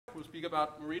will speak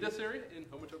about Morita theory in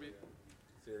homotopy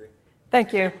theory.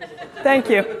 Thank you. Thank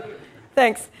you.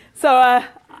 Thanks. So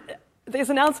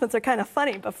these announcements are kind of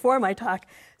funny before my talk.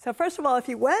 So first of all, if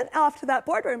you went off to that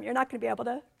boardroom, you're not going to be able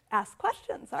to ask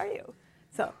questions, are you?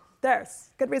 So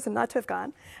there's good reason not to have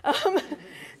gone.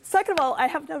 Second of all, I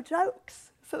have no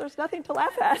jokes, so there's nothing to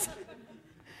laugh at.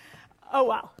 Oh,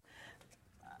 wow.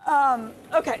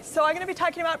 OK, so I'm going to be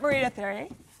talking about Morita theory.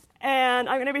 And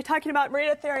I'm going to be talking about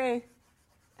Morita theory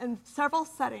in several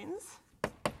settings.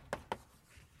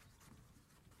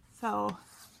 So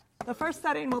the first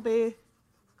setting will be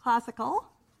classical.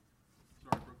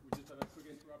 Sorry, Brooke, we just had a quick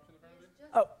interruption apparently.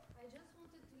 I just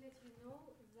wanted to let you know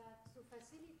that to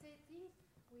facilitate things,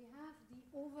 we have the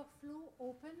overflow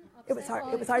open. It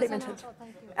was already mentioned.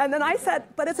 And then I said,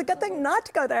 but it's a good thing not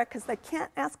to go there because they can't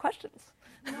ask questions.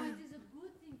 No, it is a good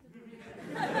thing to do.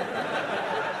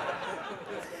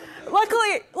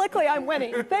 Luckily, I'm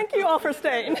winning. Thank you all for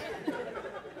staying.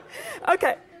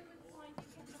 OK.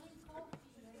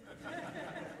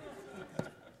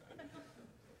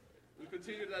 We'll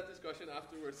continue that discussion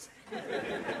afterwards.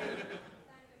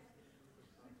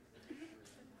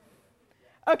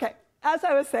 OK, as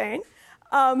I was saying,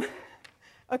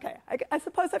 OK, I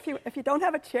suppose if you don't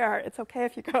have a chair, it's OK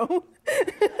if you go.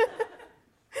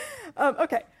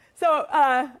 OK. So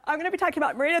I'm going to be talking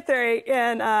about Morita theory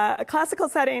in a classical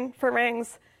setting for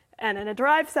rings and in a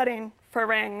derived setting for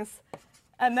rings,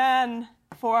 and then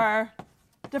for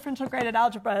differential graded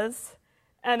algebras,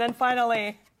 and then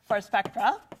finally for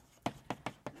spectra.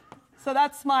 So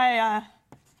that's my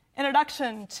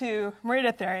introduction to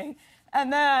Morita theory.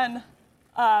 And then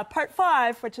part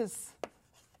 5, which is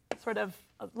sort of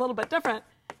a little bit different,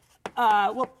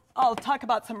 I'll talk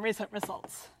about some recent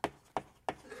results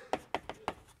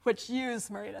which use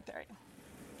Morita theory.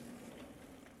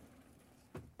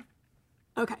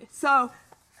 OK, so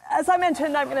as I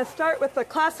mentioned, I'm going to start with the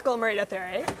classical Morita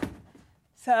theory.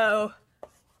 So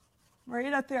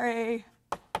Morita theory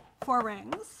for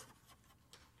rings.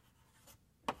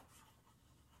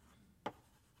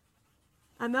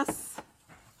 And this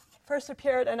first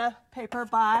appeared in a paper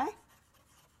by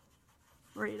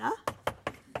Morita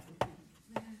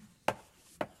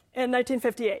in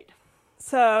 1958.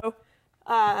 So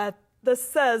this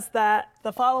says that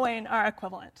the following are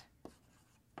equivalent.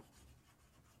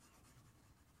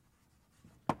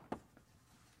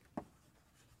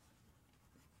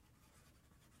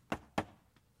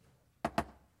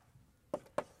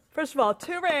 First of all,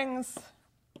 two rings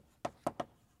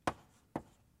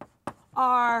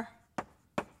R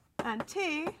and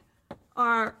T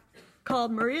are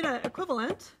called Morita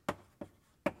equivalent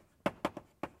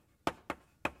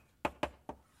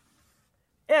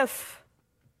if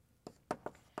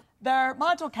their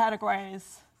module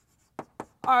categories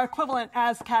are equivalent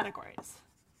as categories.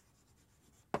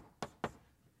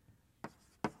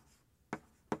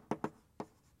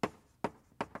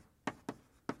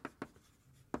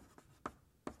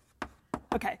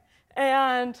 OK,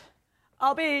 and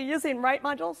I'll be using right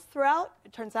modules throughout.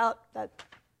 It turns out that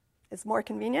is more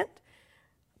convenient.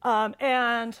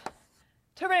 And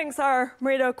two rings are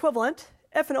Morita equivalent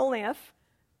if and only if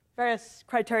various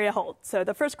criteria hold. So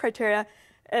the first criteria,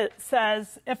 it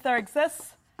says if there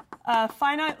exists a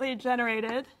finitely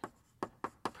generated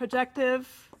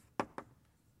projective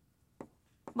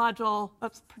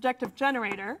projective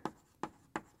generator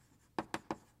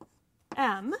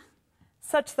M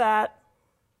such that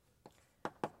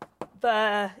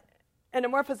the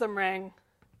endomorphism ring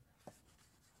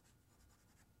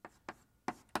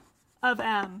of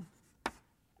M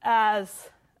as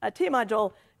a T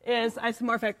module is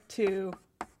isomorphic to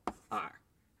R.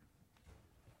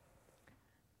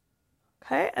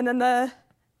 Okay, and then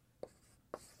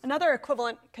another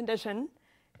equivalent condition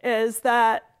is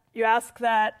that you ask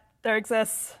that there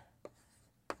exists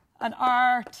an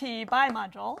RT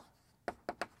bimodule,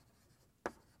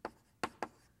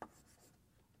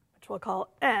 which we'll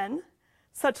call N,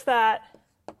 such that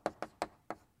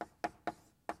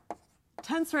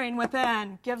tensoring with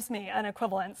N gives me an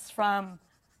equivalence from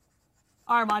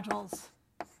R modules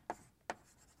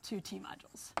to T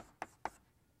modules.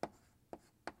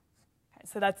 Okay,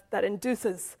 so that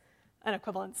induces an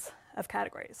equivalence of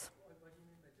categories. What do you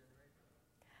mean by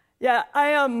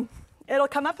generator? Yeah, it'll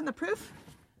come up in the proof.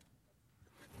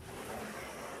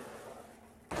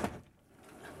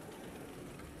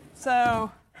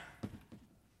 So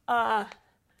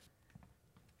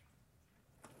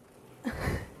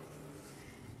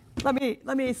let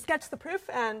me sketch the proof,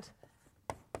 and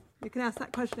you can ask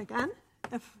that question again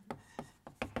if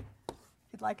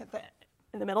you'd like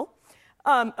in the middle.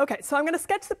 OK, so I'm going to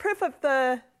sketch the proof of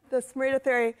this Morita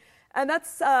theory, and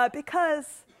that's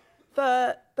because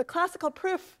the classical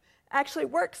proof actually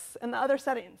works in the other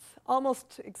settings,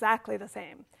 almost exactly the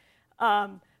same.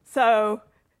 So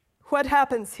what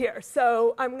happens here?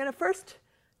 So I'm going to first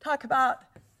talk about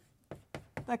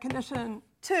the condition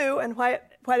 2 and why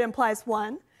it implies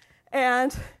 1.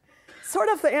 And sort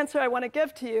of the answer I want to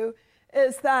give to you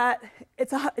is that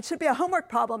it should be a homework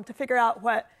problem to figure out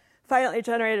what finitely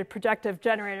generated projective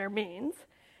generator means.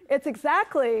 It's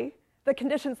exactly the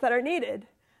conditions that are needed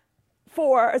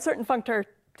for a certain functor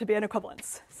to be an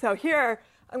equivalence. So here,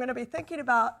 I'm going to be thinking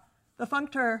about the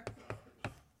functor,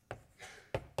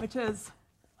 which is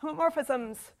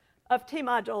homomorphisms of T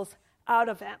modules out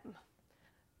of M.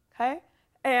 Okay?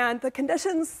 And the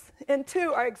conditions in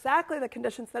 2 are exactly the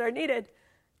conditions that are needed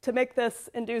to make this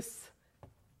induce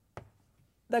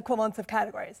the equivalence of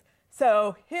categories.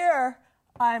 So here,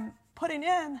 I'm putting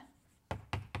in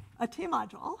a T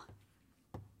module.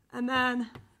 And then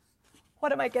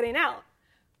what am I getting out?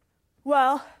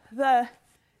 Well, the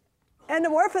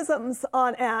endomorphisms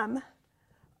on M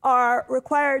are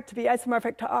required to be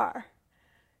isomorphic to R.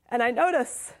 And I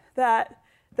notice that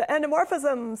the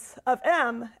endomorphisms of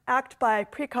M act by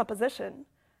precomposition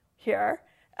here,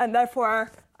 and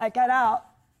therefore I get out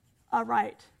a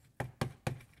right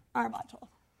R module.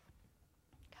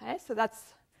 Okay, so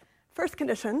that's first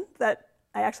condition, that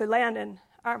I actually land in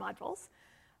R modules.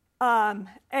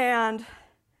 And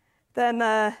then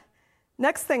the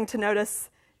next thing to notice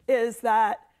is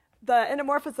that the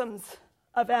endomorphisms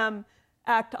of M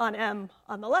act on M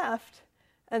on the left,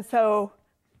 and so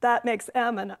that makes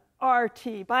M an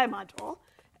RT bimodule.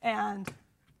 And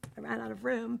I ran out of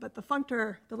room, but the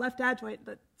functor, the left adjoint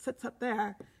that sits up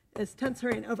there, is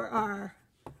tensoring over R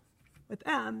with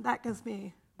M. That gives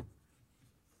me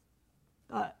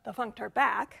the functor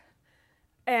back.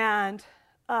 And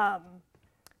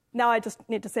now I just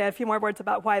need to say a few more words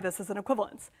about why this is an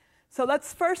equivalence. So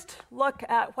let's first look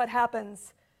at what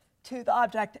happens to the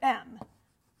object M.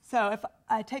 So if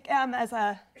I take M as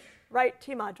a right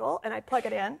T module and I plug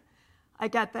it in, I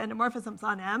get the endomorphisms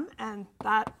on M, and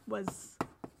that was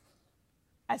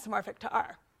isomorphic to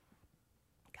R.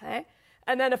 Okay?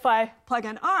 And then if I plug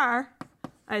in R,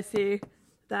 I see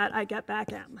that I get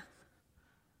back M.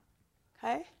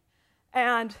 Okay?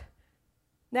 And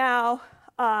now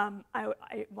I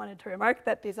wanted to remark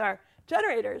that these are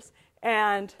generators.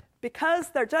 And because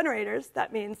they're generators,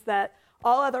 that means that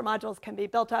all other modules can be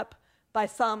built up by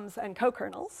sums and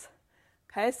co-kernels.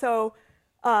 Okay, so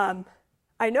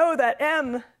I know that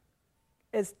M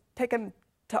is taken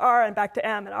to R and back to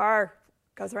M, and R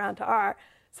goes around to R.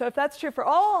 So if that's true for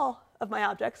all of my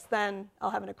objects, then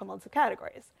I'll have an equivalence of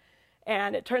categories.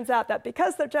 And it turns out that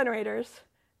because they're generators,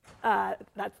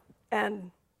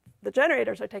 and the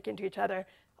generators are taken to each other,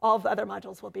 all of the other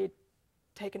modules will be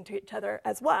taken to each other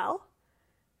as well.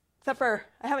 Except for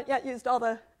I haven't yet used all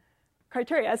the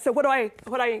criteria. So what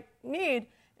I need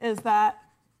is that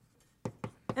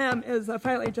M is a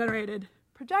finitely generated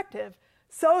projective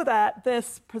so that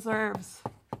this preserves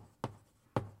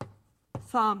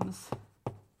sums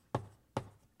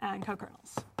and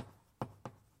co-kernels.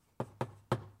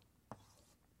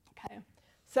 Okay,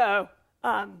 so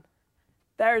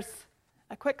there's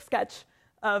a quick sketch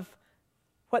of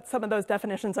what some of those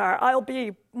definitions are. I'll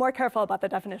be more careful about the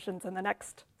definitions in the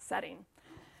next setting.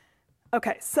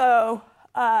 Okay, so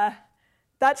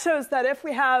that shows that if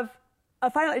we have a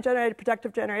finitely generated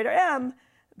projective generator M,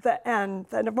 and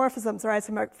the endomorphisms are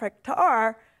isomorphic to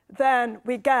R, then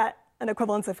we get an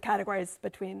equivalence of categories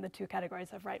between the two categories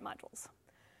of right modules.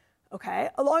 Okay,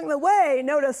 along the way,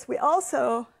 notice we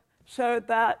also showed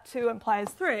that 2 implies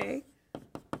 3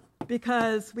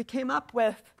 because we came up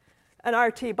with an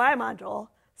RT bimodule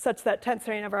such that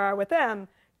tensoring over R with M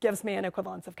gives me an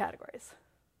equivalence of categories.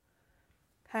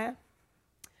 Okay?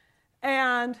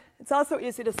 And it's also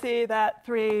easy to see that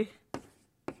 3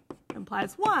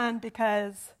 implies 1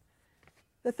 because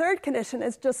the third condition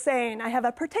is just saying I have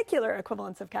a particular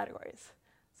equivalence of categories.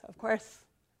 So of course,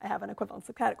 I have an equivalence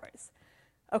of categories.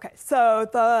 Okay, so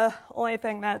the only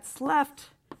thing that's left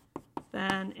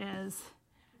then is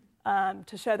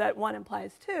to show that 1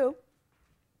 implies 2.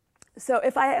 So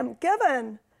if I am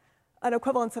given an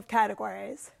equivalence of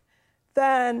categories,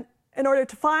 then in order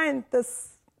to find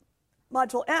this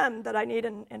module M that I need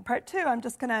in part 2, I'm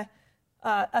just going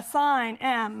to assign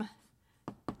M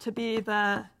to be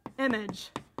the image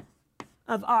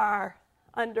of R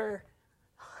under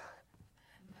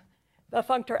the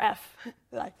functor F.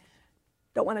 I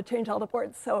don't want to change all the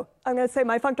words. So I'm going to say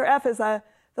my functor F is the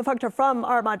functor from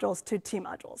R modules to T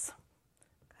modules.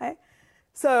 Okay?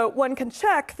 So one can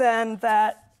check then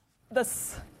that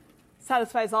this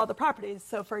satisfies all the properties.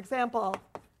 So for example,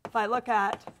 if I look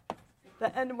at the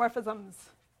endomorphisms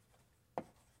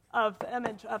of the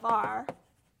image of R,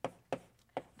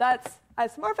 that's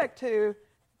isomorphic to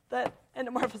the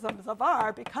endomorphisms of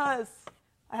R because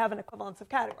I have an equivalence of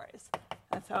categories.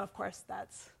 And so, of course,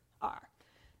 that's R.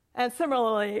 And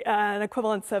similarly, an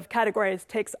equivalence of categories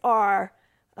takes R,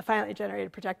 a finitely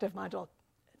generated projective module,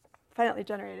 finitely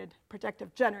generated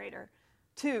projective generator,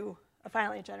 to a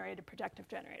finitely generated projective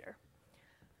generator.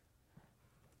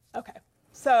 OK,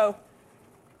 so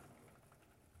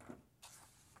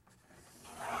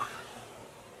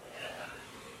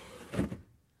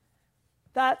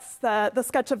that's the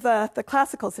sketch of the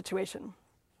classical situation.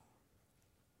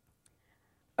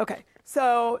 OK,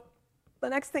 so the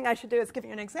next thing I should do is give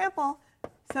you an example.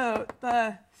 So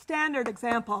the standard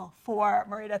example for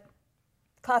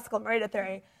classical Morita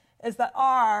theory is that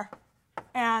R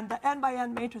and the n by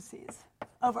n matrices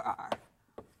over R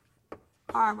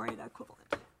are Morita equivalent.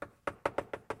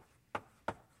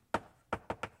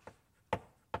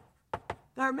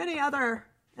 There are many other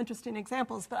interesting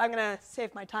examples, but I'm going to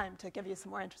save my time to give you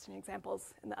some more interesting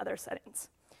examples in the other settings.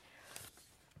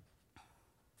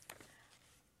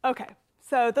 OK,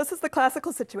 so this is the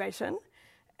classical situation.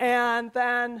 And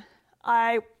then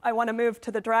I want to move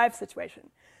to the derived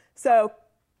situation. So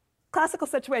classical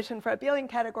situation for abelian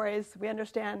categories we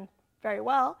understand very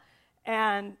well.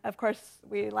 And of course,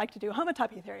 we like to do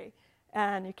homotopy theory.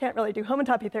 And you can't really do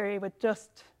homotopy theory with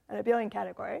just an abelian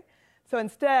category. So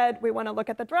instead, we want to look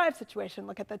at the derived situation,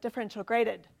 look at the differential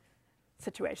graded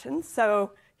situation.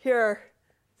 So here,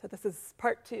 so this is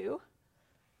part 2,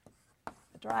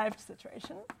 the derived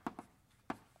situation.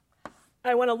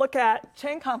 I want to look at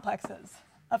chain complexes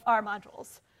of R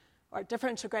modules, or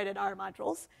differential graded R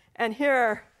modules. And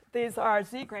here, these are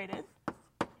Z-graded.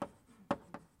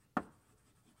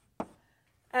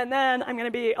 And then I'm going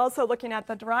to be also looking at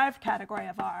the derived category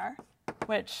of R,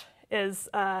 which is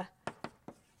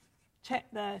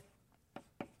the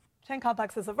chain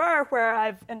complexes of R where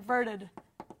I've inverted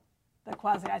the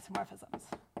quasi-isomorphisms.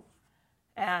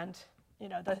 And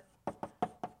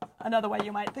another way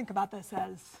you might think about this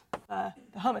as the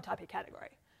homotopy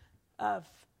category of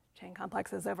chain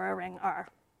complexes over a ring R.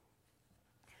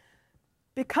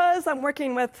 Because I'm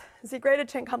working with Z-graded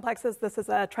chain complexes, this is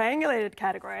a triangulated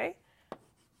category.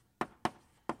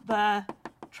 The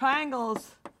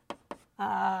triangles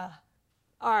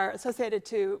are associated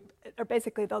to, are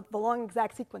basically the long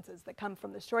exact sequences that come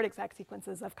from the short exact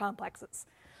sequences of complexes.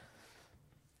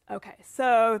 OK,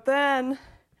 so then,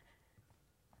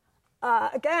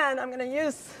 again, I'm going to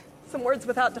use some words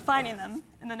without defining them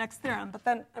in the next theorem, but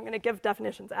then I'm going to give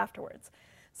definitions afterwards.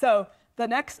 So the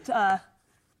next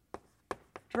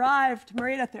derived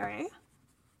Morita theory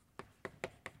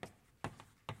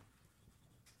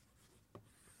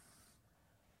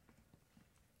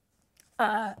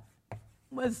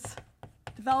was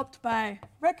developed by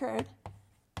Rickard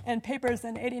in papers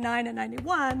in 89 and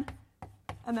 91,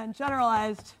 and then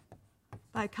generalized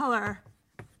by Keller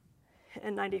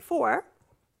in 94.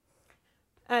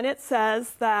 And it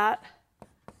says that,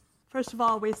 first of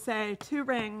all, we say two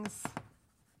rings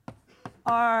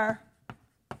R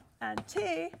and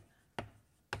T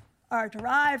are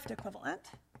derived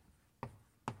equivalent.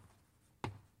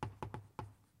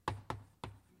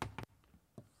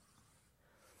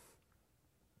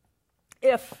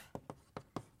 If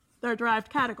their derived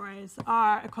categories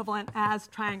are equivalent as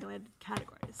triangulated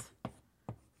categories.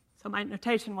 So my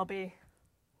notation will be,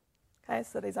 OK,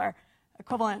 so these are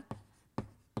equivalent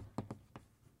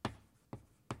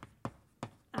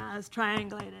as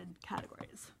triangulated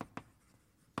categories.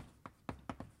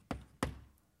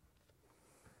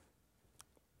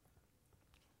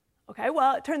 OK,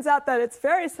 well, it turns out that it's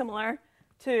very similar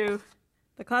to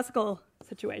the classical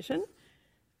situation.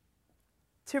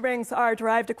 Two rings are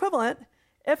derived equivalent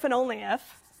if and only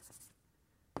if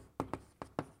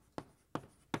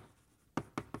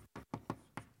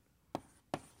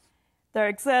there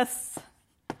exists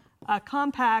a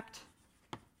compact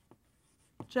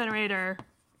generator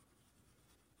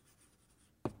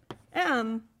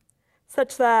M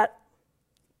such that,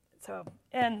 so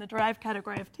in the derived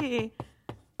category of T,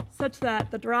 such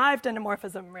that the derived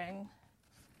endomorphism ring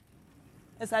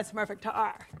is isomorphic to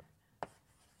R.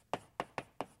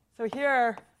 So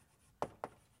here,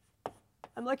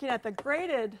 I'm looking at the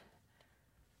graded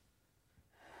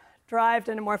derived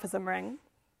endomorphism ring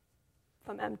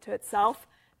from M to itself,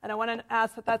 and I want to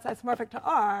ask that that's isomorphic to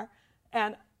R.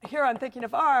 And here I'm thinking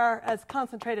of R as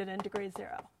concentrated in degree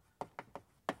 0.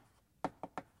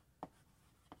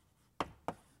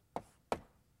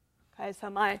 Okay,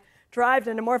 so my derived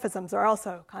endomorphisms are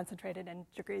also concentrated in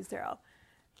degree 0.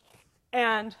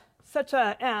 And such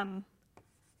a M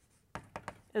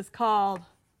is called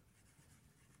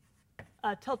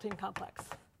a tilting complex.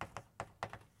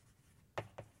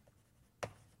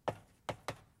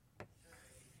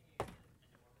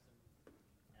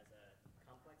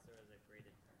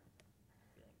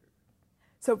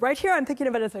 So right here, I'm thinking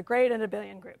of it as a grade and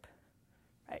abelian group,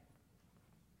 right?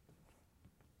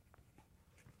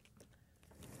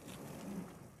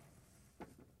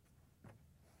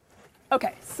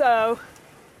 OK, so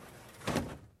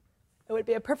it would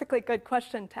be a perfectly good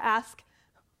question to ask,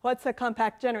 what's a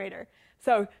compact generator?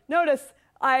 So notice,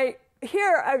 I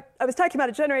was talking about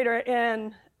a generator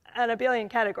in an abelian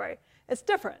category. It's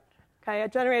different, OK? A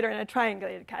generator in a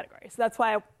triangulated category. So that's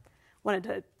why I wanted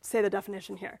to say the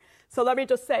definition here. So let me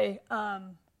just say,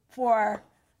 for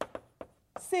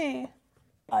C,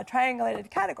 a triangulated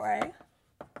category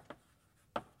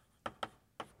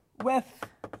with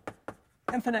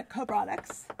infinite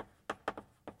coproducts,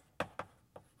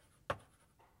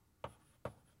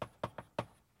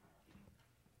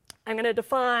 I'm going to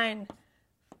define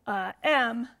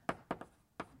M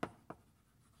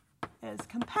as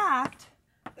compact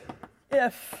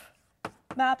if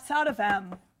maps out of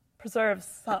M preserves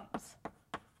sums.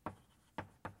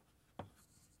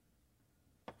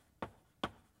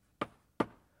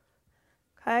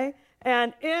 Okay?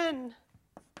 And in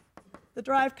the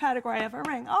derived category of a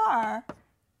ring R,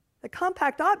 the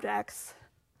compact objects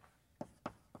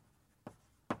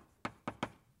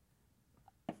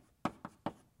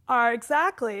are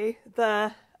exactly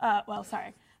the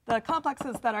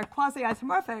complexes that are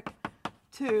quasi-isomorphic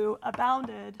to a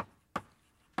bounded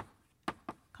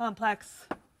complex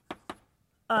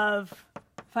of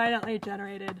finitely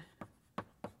generated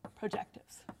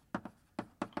projectives.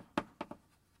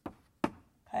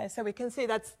 Okay, so we can see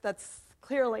that's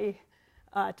clearly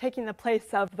taking the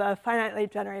place of the finitely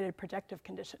generated projective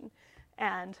condition.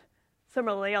 And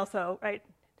similarly also, right,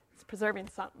 it's preserving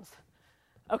sums.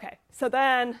 OK, so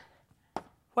then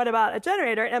what about a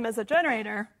generator? M is a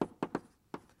generator.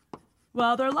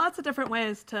 Well, there are lots of different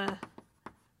ways to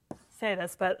say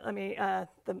this, but let me,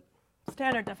 the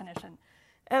standard definition.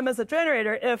 M is a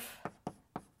generator if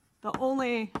the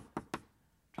only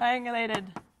triangulated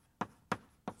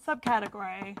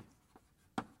subcategory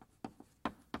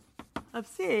of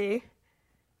C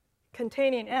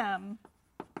containing M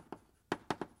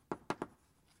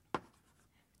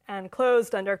and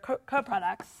closed under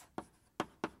coproducts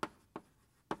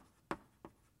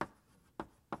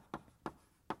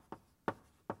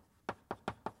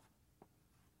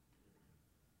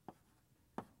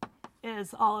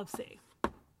is all of C.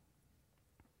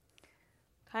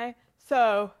 Okay,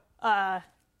 so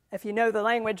if you know the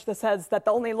language that says that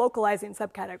the only localizing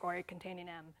subcategory containing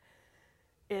M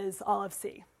is all of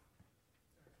C.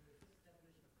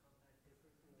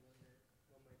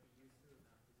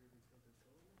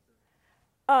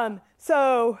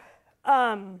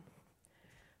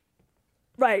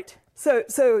 Right.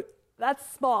 So that's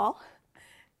small,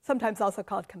 sometimes also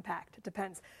called compact. It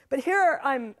depends. But here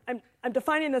I'm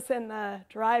defining this in the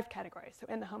derived category, so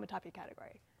in the homotopy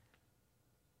category.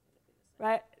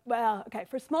 Right? Well, OK,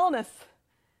 for smallness,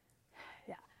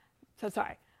 yeah. So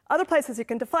sorry. Other places you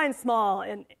can define small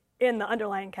in the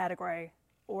underlying category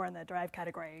or in the derived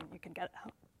category. You can get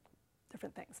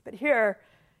different things. But here,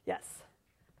 yes,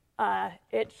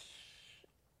 it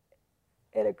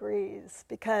agrees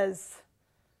because,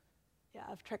 yeah,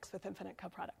 of tricks with infinite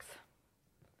coproducts.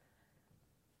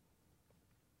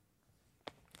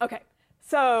 OK,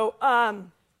 so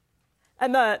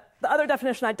and the other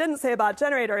definition I didn't say about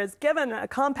generator is given a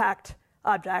compact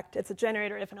object, it's a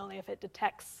generator if and only if it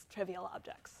detects trivial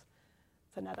objects.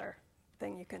 It's another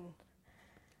thing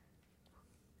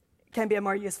can be a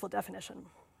more useful definition.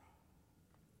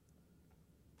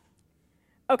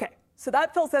 OK, so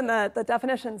that fills in the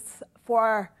definitions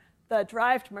for the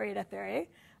derived Morita theory.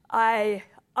 I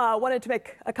wanted to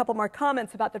make a couple more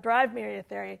comments about the derived Morita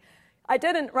theory. I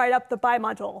didn't write up the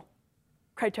bimodule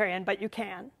criterion, but you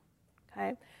can.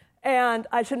 Okay? And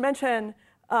I should mention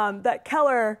that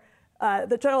Keller,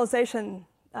 the generalization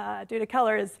due to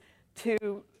Keller is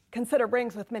to consider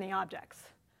rings with many objects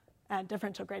and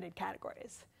differential graded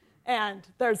categories. And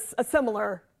there's a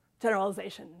similar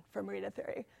generalization for Morita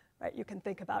theory. Right? You can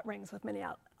think about rings with many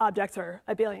objects or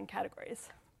abelian categories.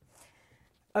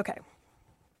 OK.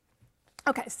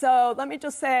 OK, so let me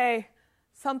just say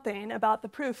something about the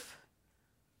proof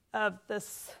of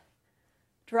this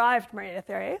derived Morita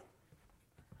theory.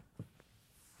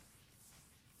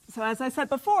 So as I said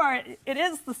before, it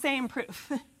is the same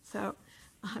proof. So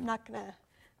I'm not going to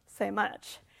say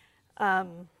much.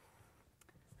 So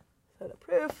the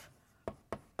proof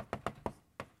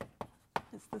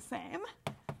is the same.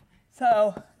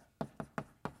 So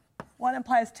 1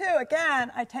 implies 2,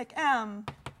 again, I take M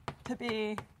to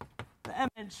be the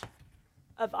image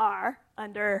of R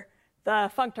under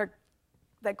the functor,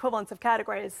 the equivalence of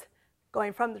categories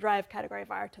going from the derived category of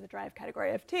R to the derived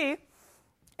category of T.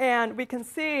 And we can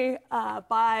see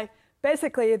by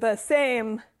basically the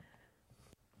same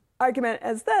argument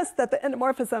as this that the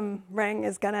endomorphism ring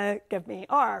is going to give me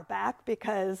R back,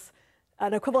 because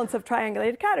an equivalence of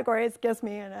triangulated categories gives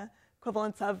me an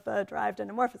equivalence of the derived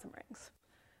endomorphism rings.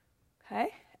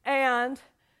 Okay? And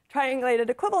triangulated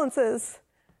equivalences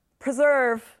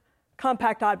preserve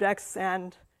compact objects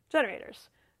and generators.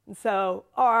 And so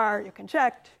R, you can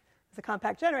check, is a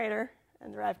compact generator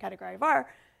in the derived category of R,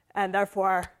 and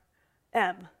therefore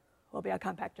M will be a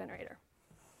compact generator.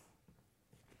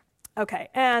 Okay,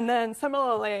 and then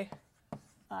similarly,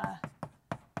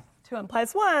 2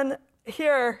 implies 1.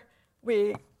 Here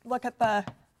we look at the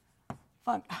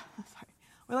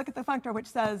functor which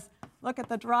says, look at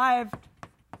the derived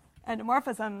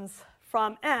endomorphisms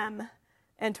from M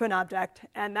into an object,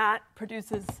 and that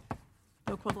produces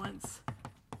the equivalence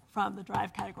from the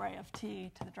derived category of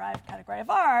T to the derived category of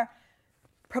R,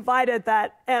 provided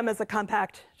that M is a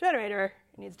compact generator.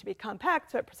 It needs to be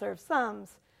compact so it preserves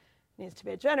sums. It needs to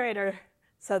be a generator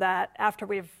so that after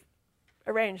we've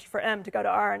arranged for M to go to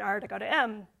R and R to go to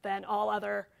M, then all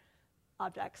other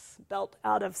objects built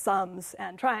out of sums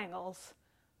and triangles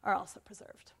are also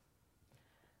preserved.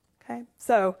 Okay,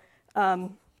 so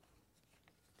the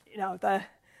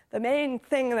main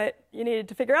thing that you needed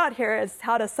to figure out here is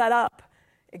how to set up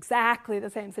exactly the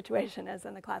same situation as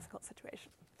in the classical situation.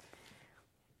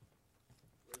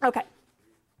 Okay.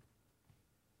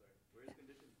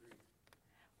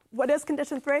 What is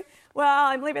condition 3? Well,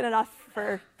 I'm leaving it off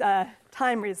for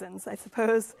time reasons, I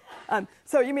suppose.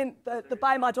 So you mean the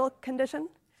bimodule condition?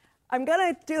 I'm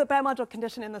going to do the bimodule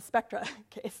condition in the spectra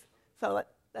case. So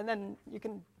and then you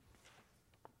can,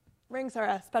 rings are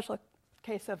a special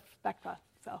case of spectra,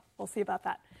 so we'll see about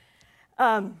that.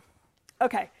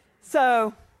 Okay,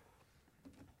 so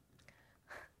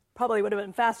probably would have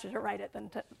been faster to write it than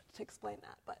to explain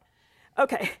that. But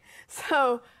okay,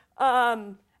 so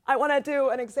I want to do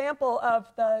an example of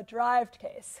the derived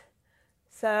case.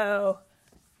 So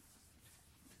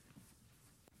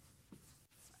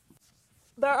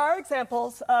there are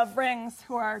examples of rings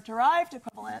who are derived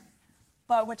equivalent,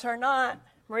 but which are not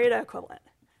Morita equivalent.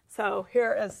 So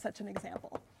here is such an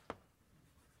example.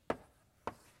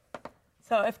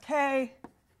 So if K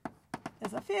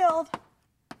is a field,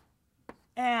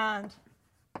 and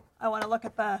I want to look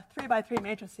at the 3x3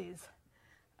 matrices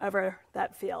over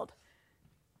that field,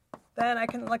 then I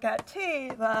can look at T,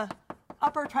 the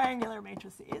upper triangular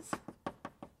matrices.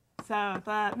 So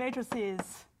the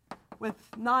matrices with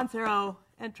non-zero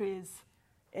entries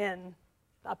in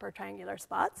the upper triangular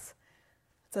spots.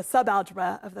 It's a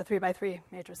subalgebra of the 3x3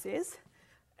 matrices.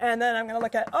 And then I'm going to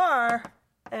look at R,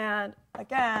 and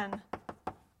again,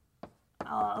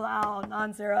 I'll allow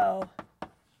non-zero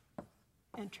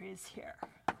entries here.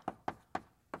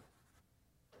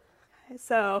 Okay,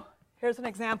 so here's an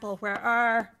example where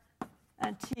R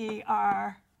and T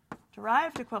are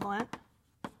derived equivalent,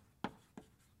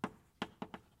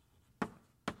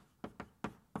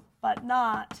 but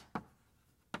not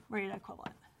Morita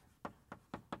equivalent.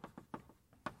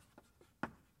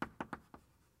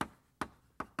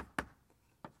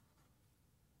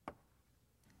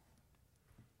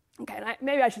 Okay, and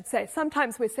maybe I should say,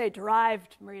 sometimes we say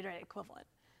derived Morita equivalent.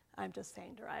 I'm just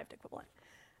saying derived equivalent.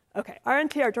 Okay, R and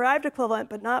T are derived equivalent,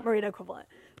 but not Morita equivalent.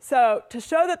 So to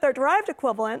show that they're derived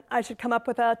equivalent, I should come up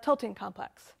with a tilting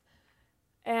complex.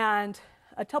 And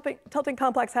a tilting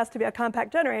complex has to be a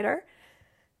compact generator.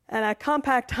 And a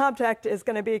compact object is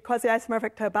going to be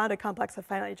quasi-isomorphic to a bounded complex of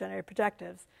finitely generated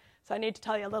projectives. So I need to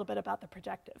tell you a little bit about the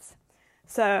projectives.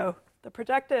 So the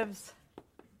projectives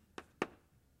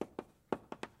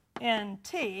in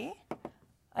T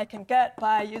I can get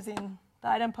by using the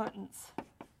idempotence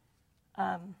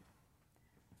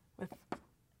with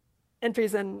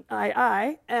entries in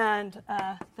II, and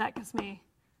that gives me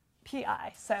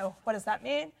PI. So what does that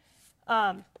mean?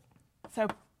 So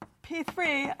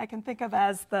P3 I can think of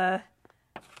as the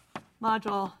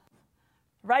module,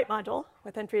 right module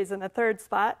with entries in the third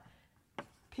spot.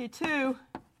 P2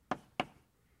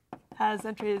 has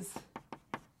entries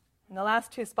in the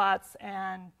last two spots,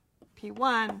 and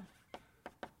P1,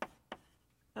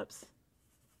 oops,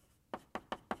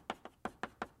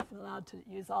 is allowed to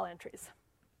use all entries.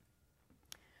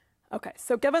 Okay,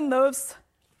 so given those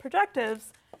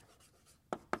projectives,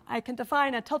 I can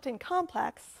define a tilting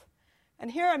complex. And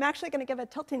here I'm actually going to give a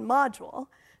tilting module.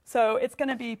 So it's going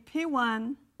to be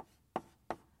P1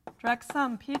 direct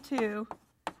sum P2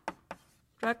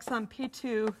 direct sum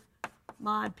P2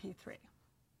 mod P3.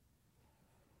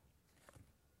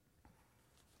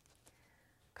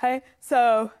 Okay,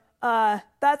 so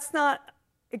that's not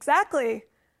exactly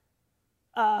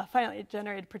finitely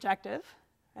generated projective,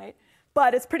 right?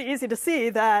 But it's pretty easy to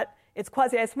see that it's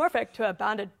quasi-isomorphic to a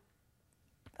bounded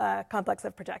complex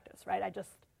of projectives, right? I just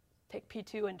take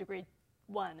P2 in degree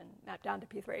 1 and map down to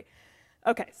P3.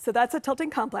 Okay, so that's a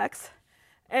tilting complex.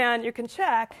 And you can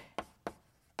check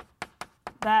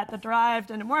that the derived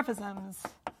endomorphisms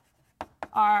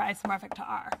are isomorphic to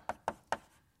R.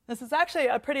 This is actually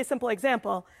a pretty simple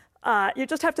example. You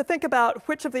just have to think about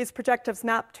which of these projectives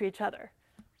map to each other.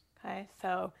 Okay,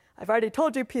 so I've already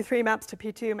told you P3 maps to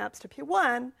P2 maps to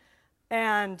P1,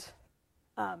 and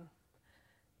the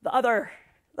other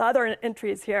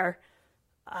entries here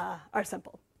are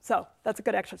simple. So that's a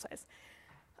good exercise.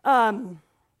 So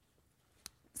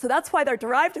that's why they're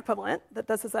derived equivalent, that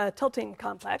this is a tilting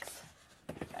complex.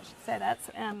 I should say that's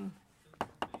M.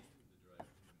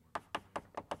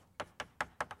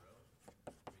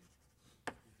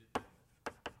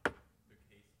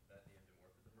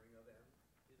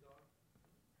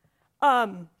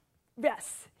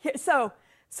 Yes.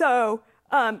 So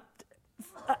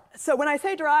when I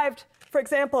say derived, for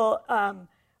example,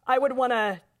 I would want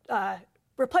to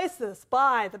replace this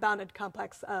by the bounded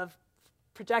complex of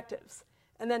projectives,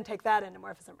 and then take that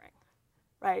endomorphism ring,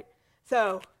 right?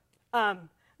 So, I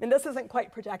mean, this isn't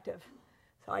quite projective,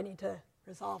 so I need to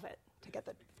resolve it to get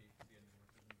the.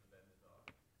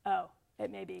 Oh,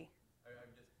 it may be.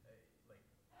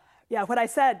 Yeah, what I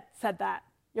said that.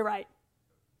 You're right.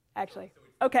 Actually,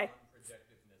 okay.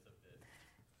 Projectiveness of this.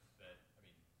 That I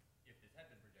mean, if this had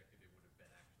been projective, it would have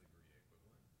been actually Morita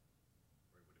equivalent,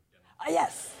 or it would have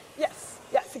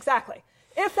demonstrated. Yes, exactly.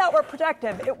 If that were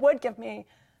projective, it would give me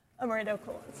a Morita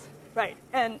equivalence, right?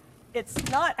 And it's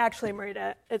not actually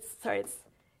Morita.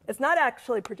 It's not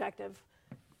actually projective,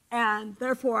 and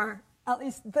therefore, at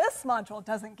least this module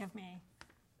doesn't give me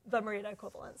the Morita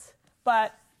equivalence.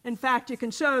 But in fact, you can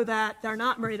show that they're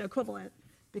not Morita equivalent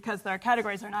because their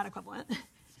categories are not equivalent.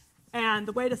 And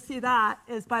the way to see that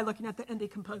is by looking at the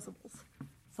indecomposables.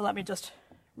 So let me just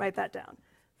write that down.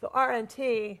 So R and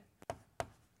T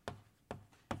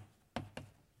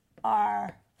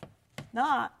are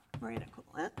not Morita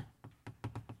equivalent.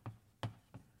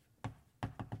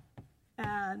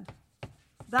 And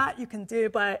that you can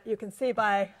do you can see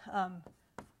by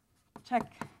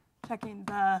checking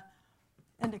the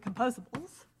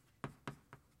indecomposables.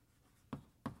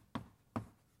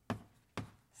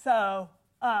 So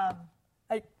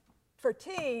for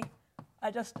T,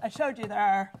 I showed you there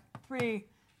are 3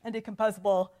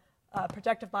 indecomposable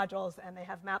projective modules, and they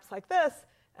have maps like this.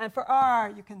 And for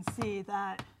R, you can see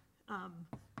that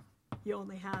you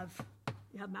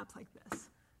have maps like this.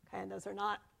 Okay, and those are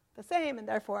not the same, and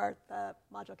therefore the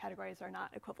module categories are not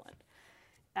equivalent.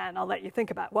 And I'll let you think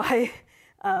about why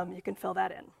you can fill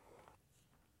that in.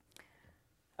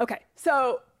 Okay,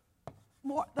 so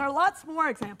there are lots more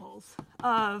examples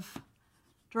of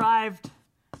derived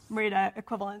Morita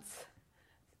equivalence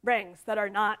rings that are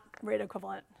not Morita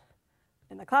equivalent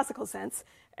in the classical sense.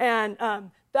 And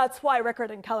that's why Rickert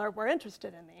and Keller were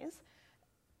interested in these.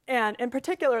 And in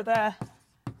particular, the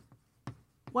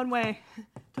one way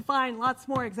to find lots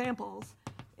more examples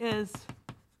is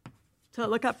to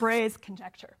look up Bray's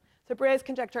conjecture. So Bray's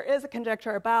conjecture is a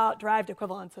conjecture about derived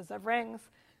equivalences of rings.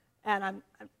 And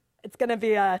it's going to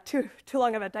be too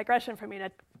long of a digression for me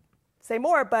to say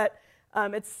more, but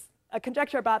it's a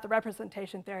conjecture about the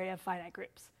representation theory of finite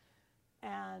groups.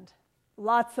 And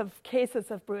lots of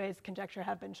cases of Bray's conjecture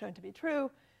have been shown to be true,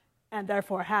 and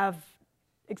therefore have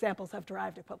examples of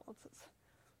derived equivalences.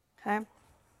 Okay?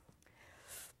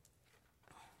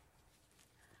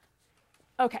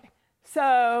 Okay,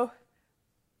 so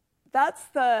that's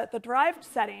the derived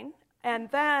setting. And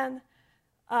then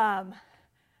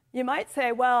you might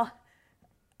say, well,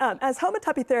 as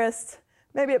homotopy theorists,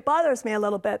 maybe it bothers me a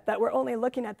little bit that we're only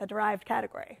looking at the derived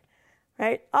category,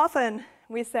 right? Often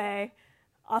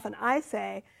I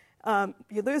say,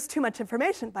 you lose too much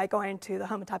information by going to the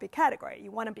homotopy category.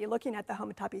 You want to be looking at the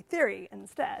homotopy theory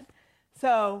instead.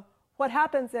 So what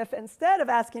happens if instead of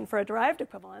asking for a derived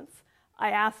equivalence, I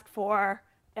ask for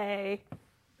a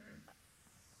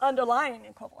underlying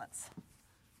equivalence?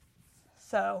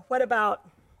 So what about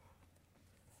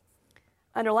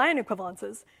underlying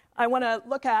equivalences? I want to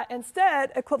look at,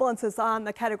 instead, equivalences on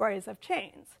the categories of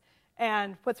chains.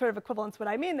 And what sort of equivalence would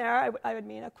I mean there? I would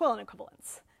mean equivalent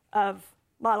equivalence of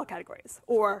model categories,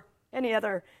 or any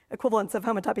other equivalence of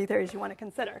homotopy theories you want to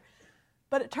consider.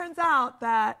 But it turns out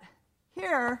that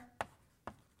here,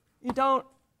 you don't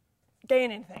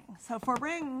gain anything. So for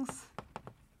rings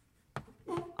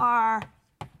R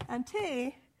and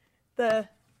T, their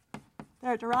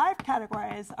derived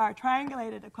categories are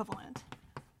triangulated equivalent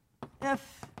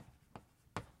if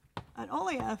and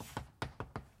only if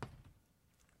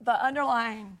the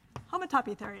underlying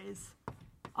homotopy theories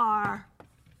are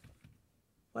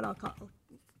what are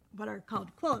called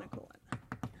equivalent.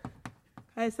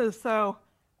 Okay, so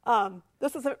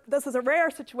this is a rare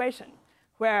situation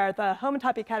where the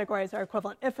homotopy categories are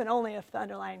equivalent if and only if the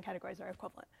underlying categories are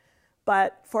equivalent.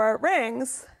 But for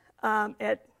rings,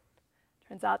 it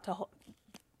turns out to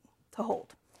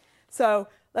hold. So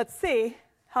let's see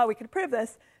how we can prove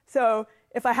this. So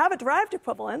if I have a derived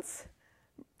equivalence,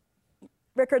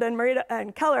 Rickard and Morita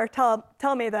and Keller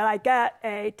tell me that I get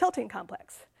a tilting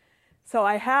complex. So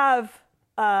I have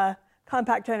a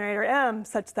compact generator M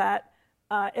such that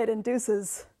it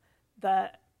induces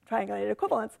the triangulated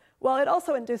equivalence. Well, it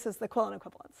also induces the Quillen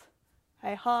equivalence.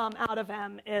 Okay, Hom out of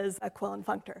M is a Quillen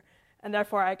functor, and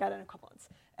therefore I get an equivalence.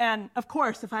 And of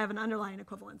course, if I have an underlying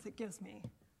equivalence, it gives me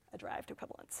a derived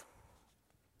equivalence.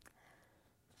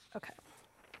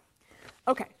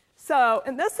 Okay, so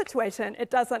in this situation, it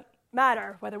doesn't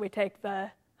matter whether we take the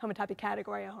homotopy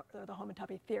category or the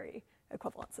homotopy theory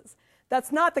equivalences.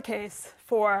 That's not the case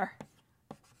for,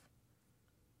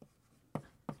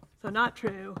 so not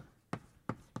true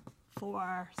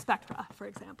for spectra, for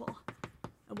example.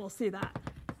 And we'll see that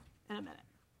in a minute.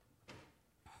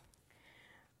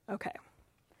 Okay.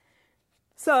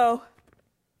 So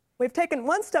we've taken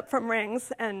one step from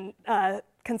rings and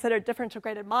considered differential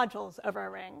graded modules over a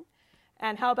ring.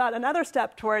 And how about another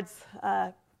step towards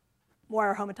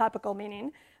more homotopical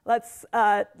meaning? Let's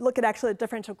look at actually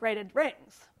differential graded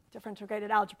rings, differential graded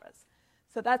algebras.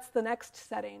 So that's the next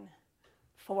setting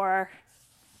for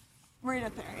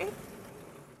Morita theory.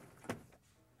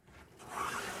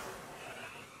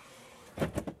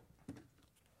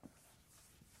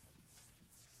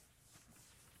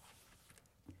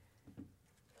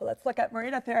 So let's look at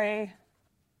Morita theory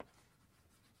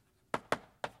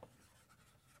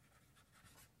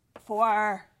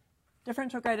for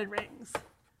differential graded rings,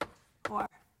 or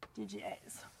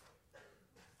DGAs.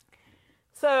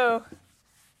 So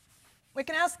we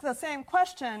can ask the same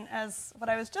question as what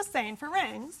I was just saying for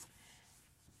rings.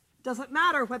 Does it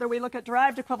matter whether we look at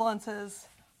derived equivalences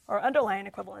or underlying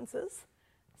equivalences?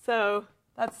 So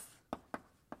that's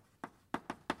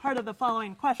part of the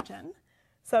following question.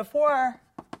 So for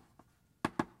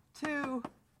two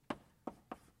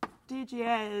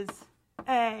DGAs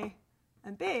A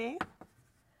and B,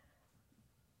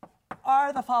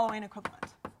 are the following equivalent?